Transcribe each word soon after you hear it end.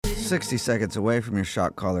60 seconds away from your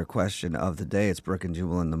shot caller question of the day. It's Brooke and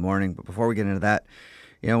Jubal in the morning. But before we get into that,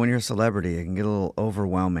 when you're a celebrity, it can get a little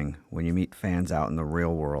overwhelming when you meet fans out in the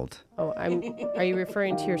real world. Oh, are you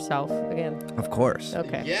referring to yourself again? Of course.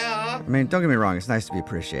 Okay. Yeah. I mean, don't get me wrong. It's nice to be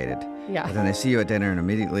appreciated. Yeah. But then they see you at dinner and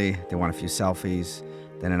immediately they want a few selfies,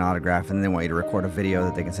 then an autograph, and then they want you to record a video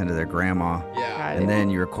that they can send to their grandma. Yeah. And then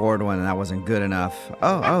you record one and that wasn't good enough.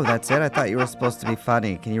 Oh, that's it? I thought you were supposed to be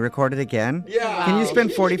funny. Can you record it again? Yeah. Can you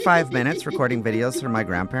spend 45 minutes recording videos for my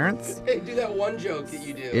grandparents? Hey, do that one joke that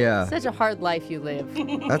you do. Yeah. Such a hard life you live.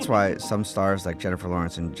 That's why some stars like Jennifer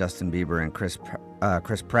Lawrence and Justin Bieber and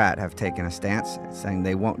Chris Pratt have taken a stance saying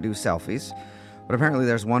they won't do selfies. But apparently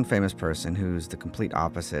there's one famous person who's the complete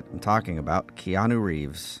opposite. I'm talking about Keanu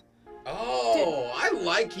Reeves. Oh, I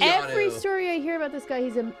like Keanu. Every story I hear about this guy,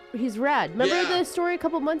 he's rad. Remember the story a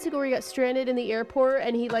couple months ago where he got stranded in the airport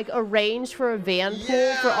and he arranged for a van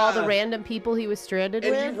pool for all the random people he was stranded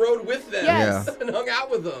with? And he rode with them Yes. and hung out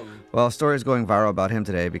with them. Well, a story is going viral about him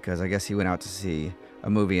today because I guess he went out to see a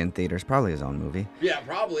movie in theaters, probably his own movie. Yeah,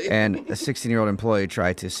 probably. And a 16-year-old employee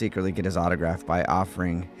tried to secretly get his autograph by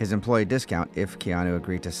offering his employee discount if Keanu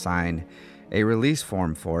agreed to sign a release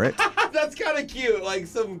form for it. That's kind of cute. Like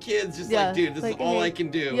some kids just dude, this is all I can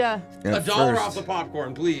do. Yeah. At $1 first, off the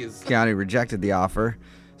popcorn, please. Keanu rejected the offer,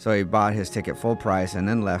 so he bought his ticket full price and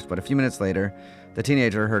then left. But a few minutes later, the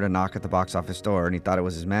teenager heard a knock at the box office door and he thought it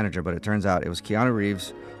was his manager, but it turns out it was Keanu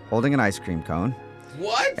Reeves holding an ice cream cone.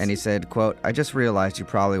 What? And he said, quote, "I just realized you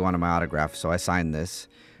probably wanted my autograph, so I signed this."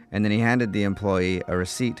 And then he handed the employee a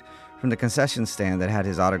receipt from the concession stand that had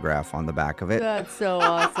his autograph on the back of it. That's so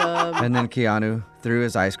awesome. And then Keanu threw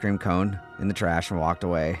his ice cream cone in the trash and walked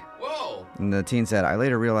away. Whoa. And the teen said, "I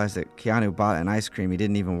later realized that Keanu bought an ice cream he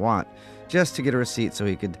didn't even want just to get a receipt so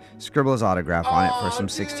he could scribble his autograph on it for some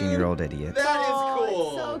 16-year-old idiot." That is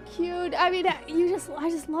cool. It's so cute. I mean, I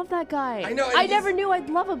just love that guy. I know, and I he's- never knew I'd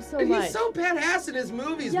love him so And much. he's so badass in his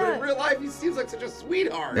movies, but Yeah. in real life he seems like such a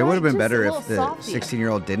sweetheart. It would have been just better a if little the softy.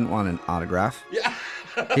 16-year-old didn't want an autograph. Yeah.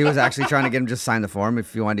 He was actually trying to get him to sign the form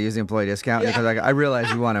if you wanted to use the employee discount. Yeah. Because I realized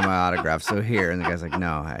you wanted my autograph, so here. And the guy's like,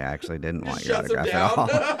 "No, I actually didn't want your Shuts him autograph at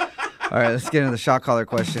down. all." All right, let's get into the shot caller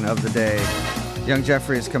question of the day. Young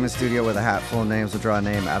Jeffrey has come in studio with a hat full of names. We'll draw a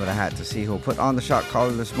name out of the hat to see who will put on the shot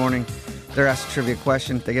caller this morning. They're asked a trivia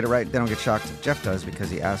question. If they get it right, they don't get shocked. Jeff does because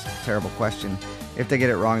he asked a terrible question. If they get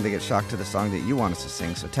it wrong, they get shocked to the song that you want us to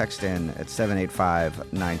sing. So text in at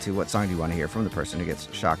 78592. What song do you want to hear from the person who gets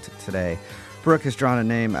shocked today? Brooke has drawn a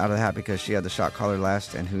name out of the hat because she had the shot caller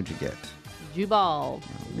last. And who'd you get? Jubal.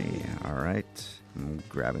 Me. All right. I'm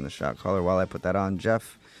grabbing the shot caller while I put that on.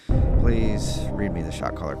 Jeff, please read me the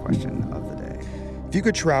shot caller question of the day. If you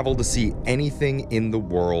could travel to see anything in the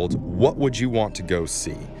world, what would you want to go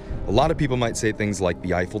see? A lot of people might say things like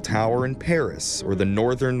the Eiffel Tower in Paris, or the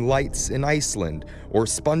Northern Lights in Iceland, or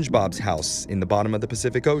SpongeBob's house in the bottom of the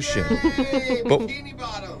Pacific Ocean. Hey, But Bikini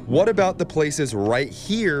Bottom. what about the places right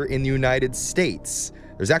here in the United States?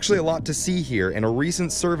 There's actually a lot to see here, and a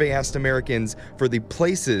recent survey asked Americans for the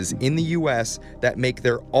places in the U.S. that make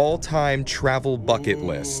their all-time travel bucket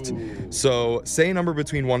list. So say a number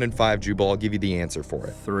between 1 and 5, Jubal. I'll give you the answer for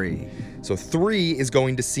it. 3. So 3 is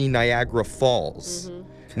going to see Niagara Falls.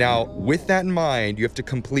 Now, with that in mind, you have to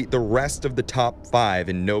complete the rest of the top 5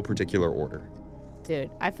 in no particular order. Dude,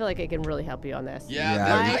 I feel like I can really help you on this. Yeah,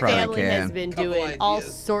 Yeah, you My probably family has can. been Couple doing all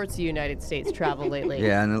ideas. sorts of United States travel lately.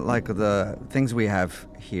 Yeah, and like the things we have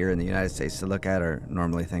here in the United States to look at are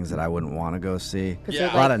normally things that I wouldn't want to go see. 'Cause Yeah. they're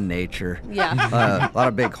A lot like- of nature. Yeah. A lot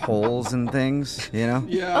of big holes and things, you know?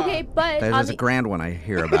 Yeah. Okay, but There's on a the, grand one I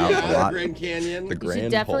hear about a Yeah, lot. Grand Canyon. The you Grand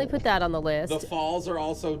should definitely Hole. put that on the list. The falls are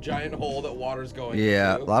also giant hole that water's going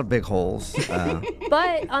Yeah, a into. lot of big holes.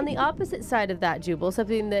 But on the opposite side of that, Jubal,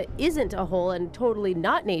 something that isn't a hole and totally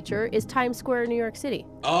not nature is Times Square in New York City.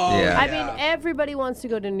 Oh, Yeah. I mean, everybody wants to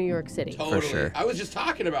go to New York City. totally. sure. I was just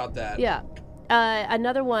talking about that. Yeah.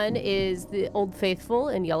 Another one is the Old Faithful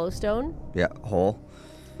in Yellowstone. Yeah, hole.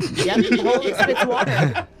 Yep, the hole that spits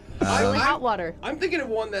water. Really I'm- hot water. I'm thinking of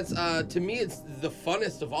one that's, to me, it's the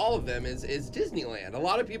funnest of all of them is Disneyland. A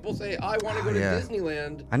lot of people say, I want to go to Yeah.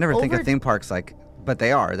 Disneyland. I never think Over- of theme parks like, but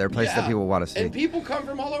they are. They're places that Yeah. people want to see. And people come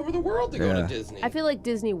from all over the world to go Yeah. to Disney. I feel like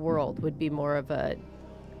Disney World would be more of a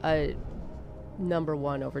number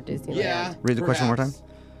one over Disneyland. yeah. Read the question one more time. perhaps.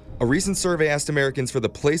 A recent survey asked Americans for the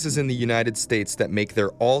places in the United States that make their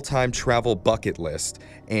all-time travel bucket list.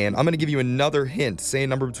 And I'm going to give you another hint. Say a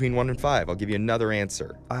number between 1 and 5. I'll give you another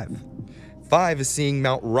answer. 5. 5 is seeing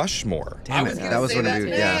Mount Rushmore. Damn I it. was gonna That was say one of that you.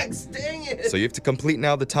 Yeah. next. Dang it. So you have to complete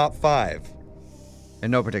now the top 5.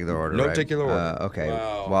 In no particular order. No right? particular order. Okay.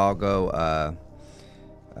 Wow. Well, I'll go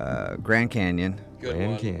Grand Canyon, Good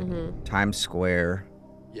Grand one. Canyon. Times Square.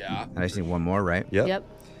 Yeah. And I just need one more, right? Yep. Yep.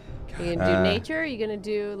 You gonna do nature? Or you gonna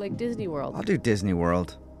do like Disney World? I'll do Disney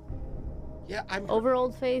World. Yeah, I'm Over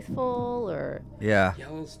Old Faithful or Yeah.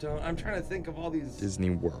 Yellowstone. I'm trying to think of all these. Disney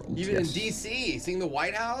World. Even yes. in D.C., seeing the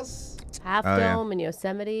White House. Half Oh, yeah. Dome and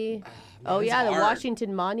Yosemite? Oh it's yeah, the hard.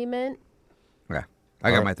 Washington Monument. Yeah. I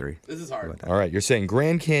got Alright. my 3. This is hard. All right, you're saying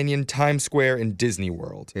Grand Canyon, Times Square, and Disney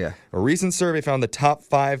World. Yeah. A recent survey found the top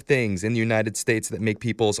 5 things in the United States that make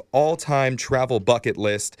people's all-time travel bucket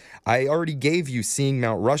list. I already gave you seeing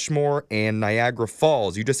Mount Rushmore and Niagara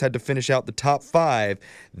Falls. You just had to finish out the top 5.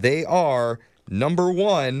 They are number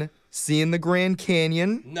 1, seeing the Grand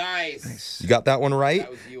Canyon. Nice. You got that one right. That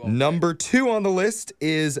was you, okay. Number 2 on the list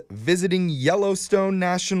is visiting Yellowstone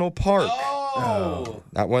National Park. Oh.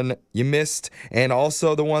 That one you missed. And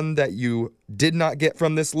also the one that you did not get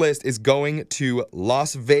from this list is going to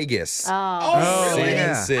Las Vegas. Oh, Oh, really? Sin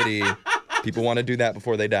yeah. City. People want to do that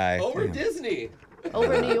before they die. Over Disney.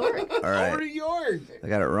 Over New York. All right. Over New York. I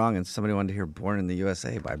got it wrong, and somebody wanted to hear Born in the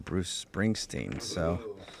USA by Bruce Springsteen. So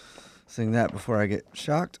sing that before I get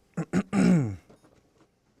shocked.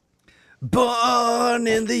 Born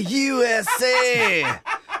in the USA.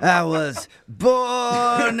 I was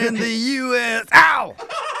born in the US. Ow!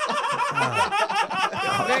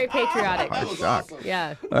 Very patriotic. That was Shock. awesome.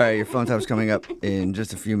 Yeah. All right, your phone tap's coming up in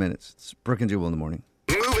just a few minutes. It's Brooke and Jubal in the morning.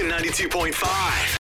 Moving 92.5.